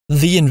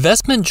The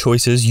investment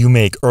choices you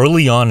make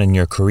early on in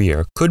your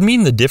career could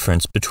mean the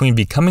difference between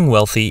becoming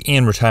wealthy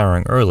and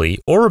retiring early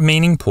or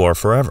remaining poor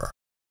forever.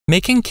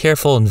 Making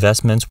careful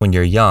investments when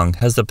you're young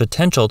has the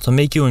potential to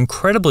make you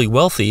incredibly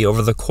wealthy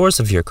over the course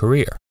of your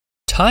career.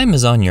 Time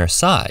is on your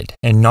side,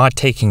 and not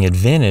taking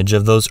advantage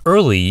of those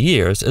early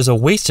years is a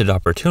wasted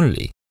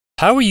opportunity.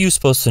 How are you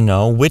supposed to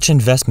know which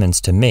investments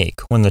to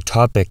make when the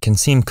topic can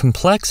seem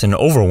complex and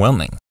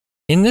overwhelming?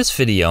 In this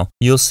video,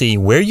 you'll see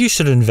where you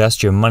should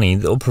invest your money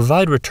that will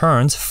provide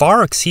returns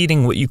far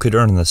exceeding what you could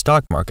earn in the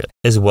stock market,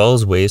 as well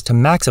as ways to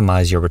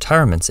maximize your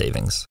retirement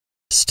savings.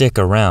 Stick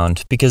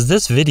around, because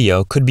this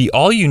video could be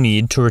all you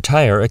need to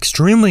retire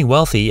extremely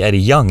wealthy at a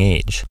young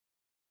age.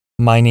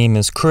 My name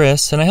is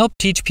Chris, and I help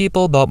teach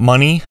people about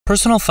money,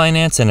 personal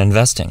finance, and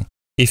investing.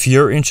 If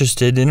you're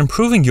interested in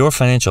improving your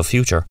financial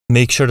future,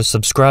 make sure to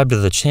subscribe to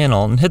the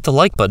channel and hit the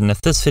like button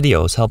if this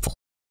video is helpful.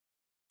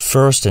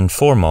 First and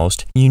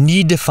foremost, you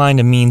need to find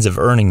a means of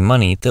earning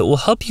money that will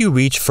help you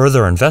reach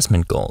further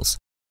investment goals.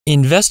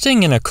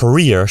 Investing in a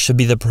career should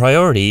be the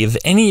priority of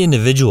any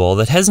individual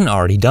that hasn't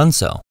already done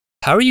so.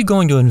 How are you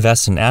going to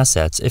invest in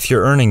assets if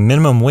you're earning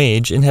minimum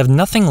wage and have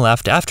nothing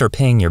left after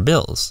paying your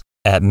bills?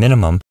 At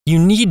minimum, you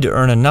need to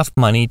earn enough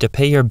money to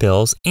pay your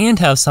bills and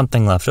have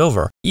something left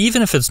over,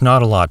 even if it's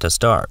not a lot to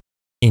start.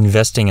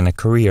 Investing in a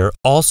career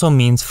also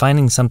means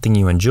finding something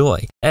you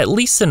enjoy, at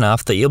least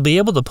enough that you'll be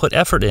able to put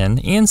effort in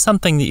and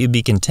something that you'd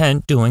be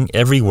content doing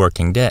every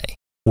working day.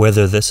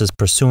 Whether this is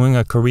pursuing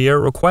a career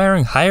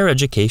requiring higher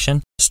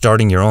education,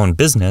 starting your own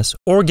business,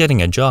 or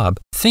getting a job,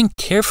 think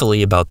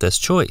carefully about this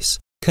choice.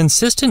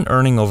 Consistent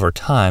earning over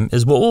time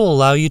is what will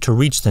allow you to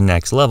reach the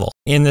next level,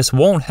 and this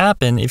won't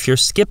happen if you're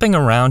skipping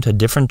around to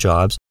different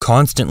jobs,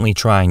 constantly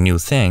trying new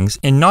things,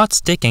 and not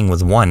sticking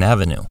with one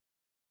avenue.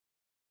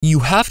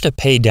 You have to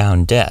pay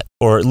down debt,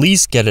 or at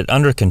least get it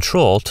under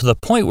control to the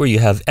point where you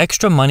have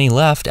extra money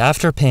left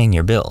after paying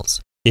your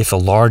bills. If a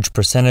large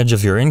percentage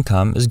of your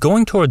income is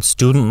going towards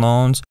student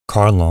loans,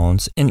 car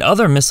loans, and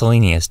other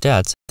miscellaneous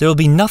debts, there will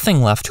be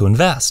nothing left to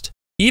invest.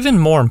 Even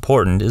more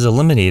important is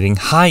eliminating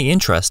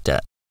high-interest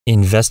debt.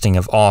 Investing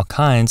of all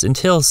kinds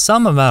entails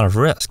some amount of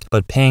risk,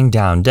 but paying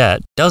down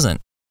debt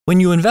doesn't. When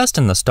you invest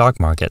in the stock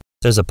market,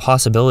 there's a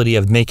possibility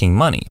of making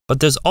money,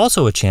 but there's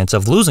also a chance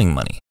of losing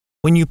money.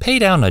 When you pay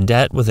down a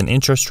debt with an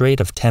interest rate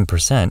of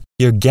 10%,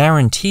 you're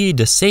guaranteed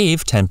to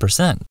save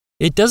 10%.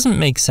 It doesn't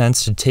make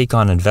sense to take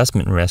on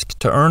investment risk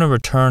to earn a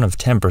return of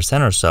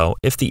 10% or so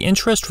if the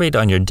interest rate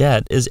on your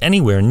debt is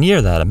anywhere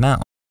near that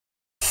amount.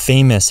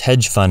 Famous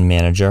hedge fund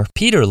manager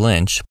Peter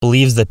Lynch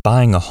believes that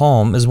buying a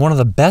home is one of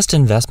the best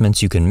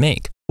investments you can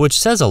make, which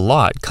says a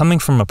lot coming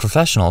from a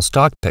professional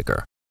stock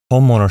picker.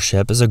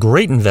 Homeownership is a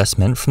great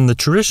investment from the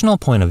traditional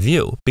point of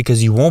view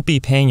because you won't be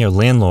paying your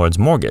landlord's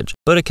mortgage,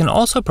 but it can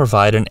also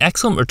provide an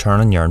excellent return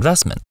on your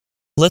investment.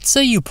 Let's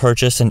say you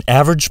purchase an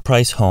average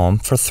price home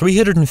for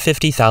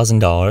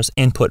 $350,000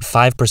 and put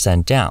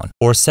 5% down,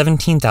 or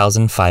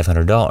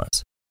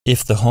 $17,500.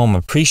 If the home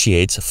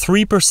appreciates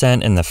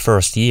 3% in the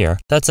first year,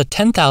 that's a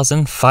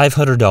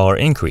 $10,500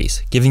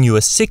 increase, giving you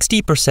a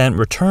 60%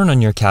 return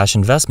on your cash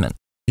investment.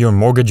 Your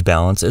mortgage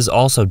balance is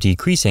also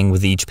decreasing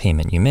with each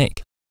payment you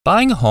make.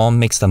 Buying a home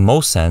makes the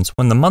most sense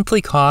when the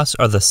monthly costs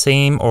are the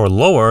same or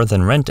lower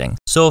than renting,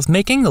 so if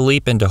making the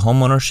leap into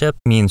homeownership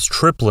means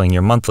tripling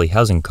your monthly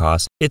housing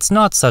costs, it's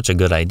not such a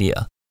good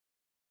idea.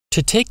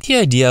 To take the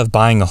idea of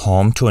buying a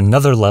home to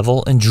another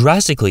level and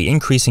drastically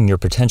increasing your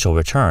potential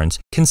returns,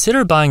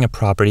 consider buying a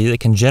property that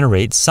can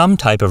generate some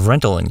type of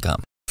rental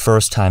income.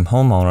 First-time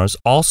homeowners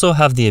also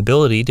have the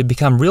ability to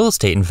become real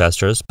estate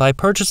investors by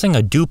purchasing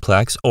a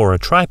duplex or a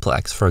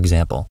triplex, for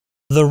example.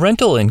 The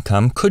rental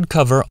income could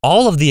cover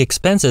all of the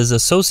expenses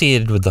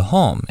associated with the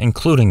home,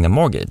 including the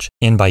mortgage,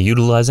 and by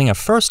utilizing a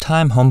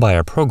first-time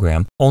homebuyer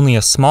program, only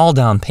a small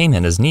down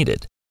payment is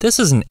needed. This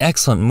is an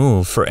excellent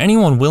move for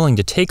anyone willing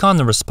to take on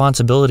the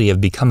responsibility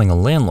of becoming a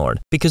landlord,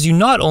 because you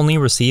not only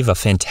receive a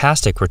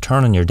fantastic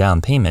return on your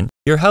down payment,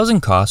 your housing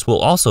costs will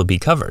also be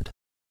covered.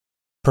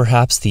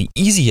 Perhaps the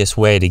easiest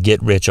way to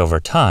get rich over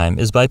time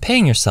is by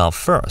paying yourself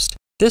first.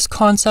 This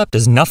concept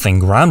is nothing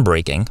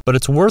groundbreaking, but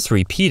it's worth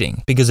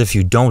repeating because if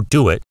you don't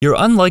do it, you're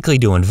unlikely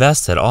to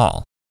invest at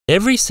all.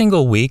 Every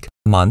single week,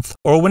 month,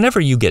 or whenever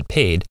you get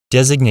paid,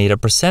 designate a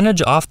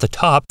percentage off the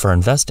top for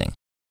investing.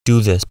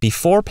 Do this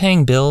before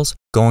paying bills,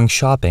 going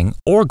shopping,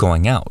 or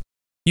going out.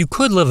 You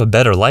could live a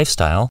better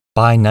lifestyle,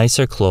 buy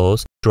nicer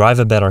clothes, drive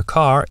a better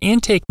car,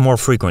 and take more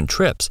frequent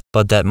trips,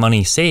 but that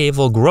money saved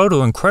will grow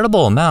to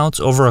incredible amounts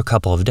over a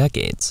couple of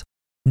decades.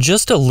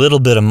 Just a little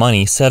bit of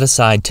money set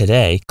aside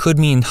today could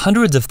mean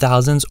hundreds of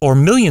thousands or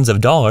millions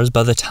of dollars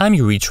by the time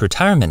you reach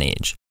retirement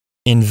age.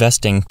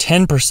 Investing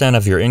 10%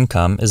 of your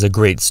income is a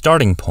great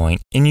starting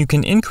point, and you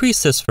can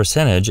increase this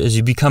percentage as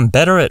you become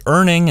better at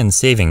earning and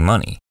saving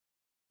money.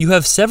 You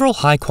have several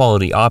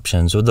high-quality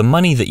options with the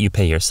money that you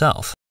pay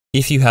yourself.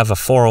 If you have a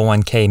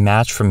 401k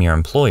match from your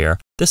employer,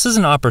 this is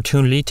an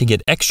opportunity to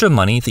get extra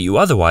money that you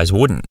otherwise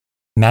wouldn't.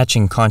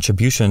 Matching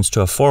contributions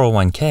to a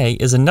 401k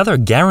is another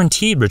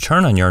guaranteed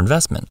return on your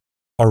investment.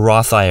 A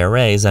Roth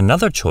IRA is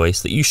another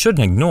choice that you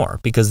shouldn't ignore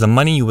because the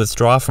money you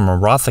withdraw from a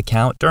Roth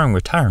account during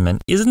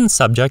retirement isn't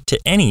subject to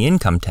any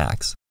income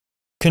tax.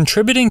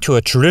 Contributing to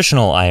a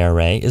traditional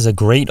IRA is a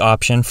great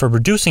option for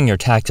reducing your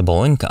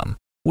taxable income.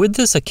 With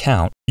this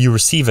account, you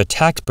receive a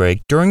tax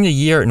break during the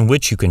year in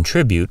which you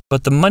contribute,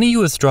 but the money you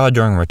withdraw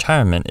during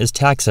retirement is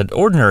taxed at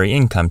ordinary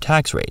income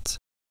tax rates.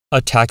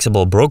 A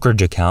taxable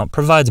brokerage account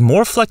provides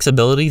more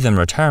flexibility than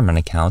retirement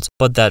accounts,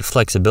 but that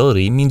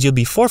flexibility means you'll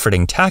be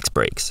forfeiting tax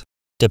breaks.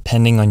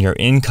 Depending on your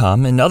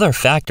income and other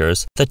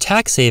factors, the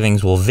tax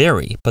savings will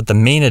vary, but the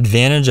main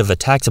advantage of a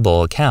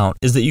taxable account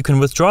is that you can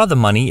withdraw the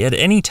money at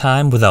any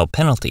time without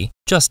penalty,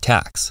 just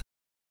tax.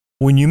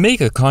 When you make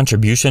a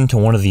contribution to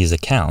one of these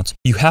accounts,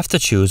 you have to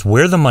choose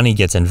where the money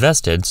gets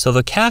invested so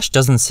the cash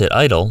doesn't sit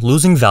idle,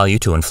 losing value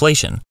to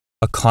inflation.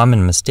 A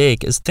common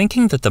mistake is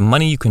thinking that the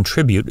money you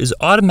contribute is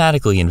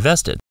automatically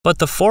invested, but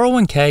the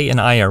 401k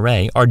and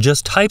IRA are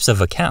just types of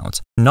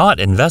accounts, not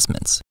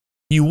investments.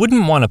 You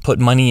wouldn't want to put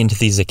money into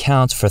these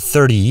accounts for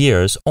 30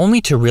 years only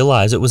to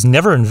realize it was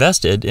never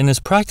invested and is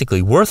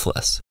practically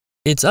worthless.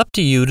 It's up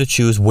to you to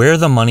choose where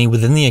the money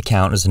within the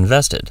account is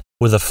invested.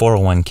 With a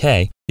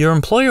 401k, your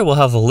employer will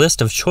have a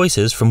list of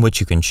choices from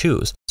which you can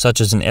choose, such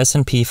as an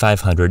S&P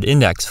 500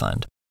 index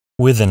fund.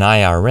 With an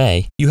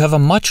IRA, you have a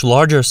much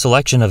larger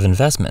selection of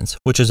investments,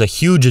 which is a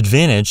huge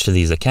advantage to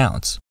these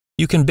accounts.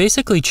 You can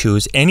basically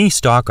choose any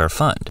stock or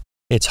fund.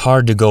 It's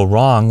hard to go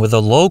wrong with a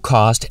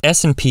low-cost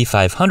S&P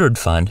 500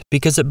 fund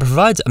because it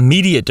provides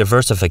immediate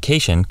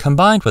diversification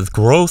combined with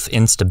growth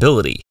and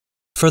stability.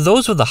 For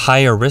those with a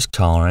higher risk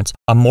tolerance,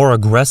 a more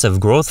aggressive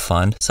growth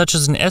fund, such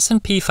as an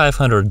S&P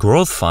 500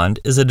 growth fund,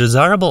 is a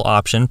desirable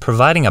option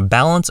providing a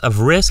balance of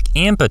risk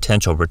and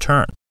potential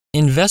return.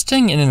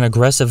 Investing in an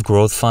aggressive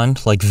growth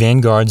fund like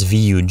Vanguard's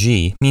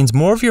VUG means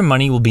more of your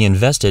money will be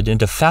invested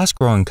into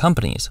fast-growing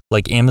companies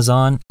like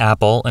Amazon,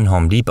 Apple, and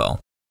Home Depot.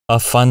 A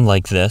fund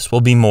like this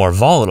will be more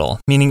volatile,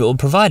 meaning it will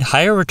provide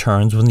higher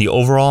returns when the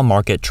overall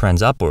market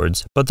trends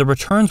upwards, but the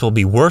returns will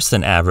be worse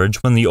than average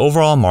when the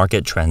overall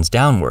market trends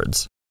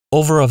downwards.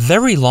 Over a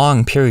very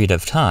long period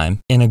of time,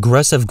 an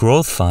aggressive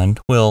growth fund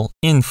will,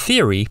 in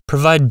theory,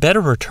 provide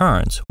better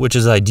returns, which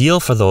is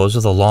ideal for those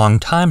with a long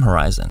time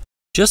horizon.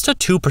 Just a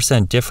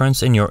 2%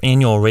 difference in your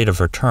annual rate of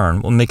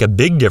return will make a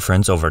big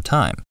difference over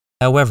time.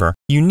 However,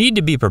 you need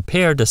to be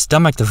prepared to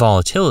stomach the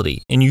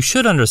volatility, and you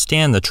should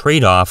understand the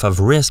trade-off of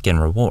risk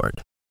and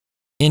reward.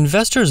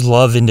 Investors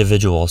love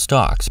individual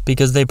stocks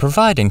because they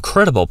provide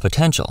incredible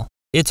potential.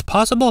 It's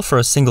possible for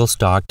a single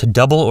stock to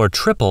double or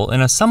triple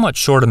in a somewhat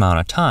short amount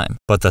of time,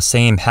 but the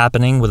same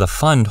happening with a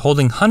fund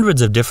holding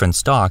hundreds of different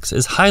stocks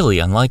is highly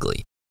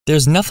unlikely.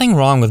 There's nothing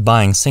wrong with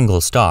buying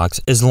single stocks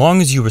as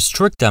long as you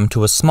restrict them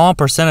to a small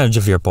percentage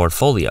of your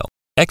portfolio.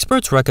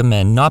 Experts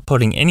recommend not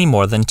putting any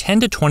more than 10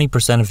 to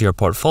 20% of your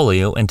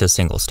portfolio into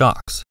single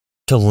stocks.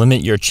 To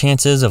limit your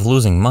chances of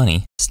losing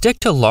money, stick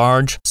to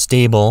large,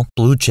 stable,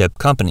 blue-chip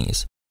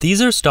companies.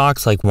 These are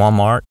stocks like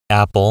Walmart,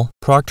 Apple,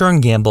 Procter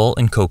 & Gamble,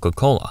 and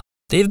Coca-Cola.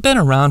 They've been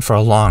around for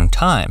a long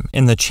time,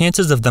 and the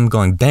chances of them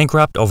going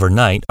bankrupt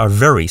overnight are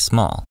very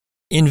small.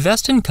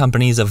 Invest in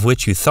companies of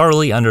which you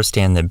thoroughly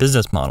understand their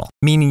business model,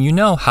 meaning you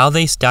know how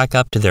they stack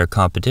up to their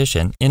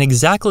competition and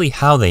exactly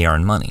how they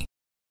earn money.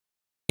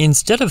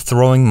 Instead of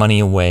throwing money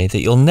away that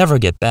you'll never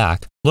get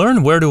back,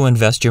 learn where to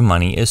invest your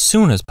money as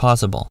soon as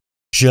possible.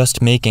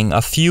 Just making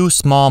a few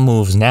small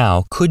moves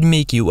now could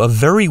make you a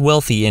very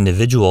wealthy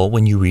individual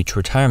when you reach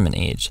retirement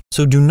age,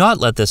 so do not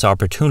let this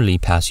opportunity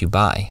pass you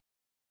by.